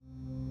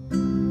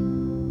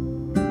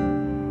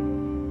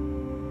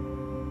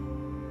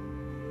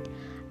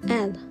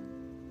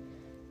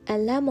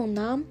Elle est mon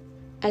âme,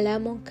 elle est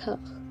mon cœur.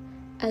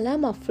 Elle est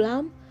ma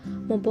flamme,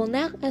 mon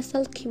bonheur est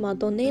celle qui m'a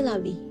donné la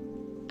vie.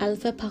 Elle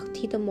fait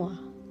partie de moi.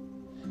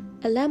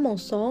 Elle est mon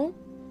sang,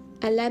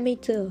 elle est mes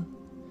yeux.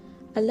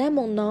 Elle est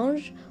mon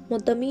ange, mon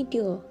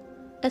demi-dieu,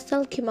 est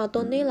celle qui m'a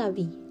donné la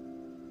vie.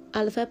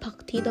 Elle fait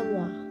partie de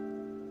moi.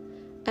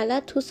 Elle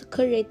est tout ce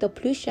que j'ai de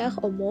plus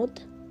cher au monde,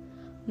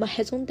 ma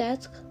raison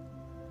d'être,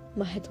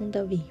 ma raison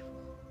de vivre.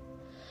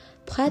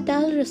 Près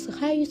d'elle, je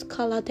serai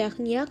jusqu'à la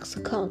dernière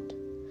seconde.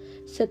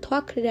 C'est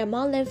toi qui aimes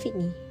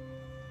l'infini.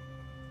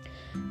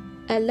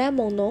 Elle est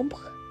mon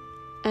ombre,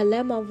 elle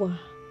est ma voix.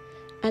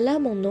 Elle est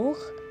mon or,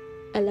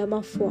 elle est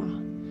ma foi.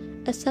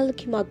 Est celle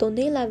qui m'a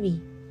donné la vie.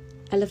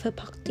 Elle fait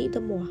partie de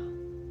moi.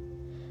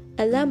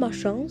 Elle est ma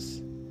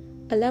chance,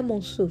 elle est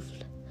mon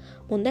souffle.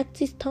 Mon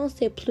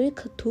existence est plus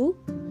que tout,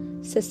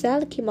 c'est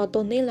celle qui m'a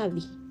donné la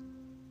vie.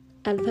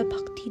 Elle fait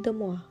partie de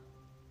moi.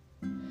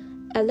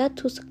 Elle est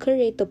tout ce que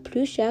j'ai de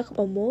plus cher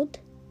au monde,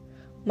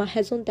 ma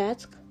raison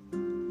d'être,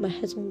 ma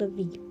raison de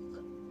vivre.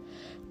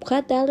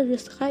 Près d'elle, je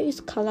serai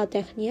jusqu'à la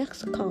dernière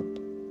seconde.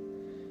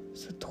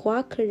 C'est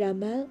toi que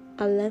j'aime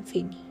à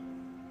l'infini.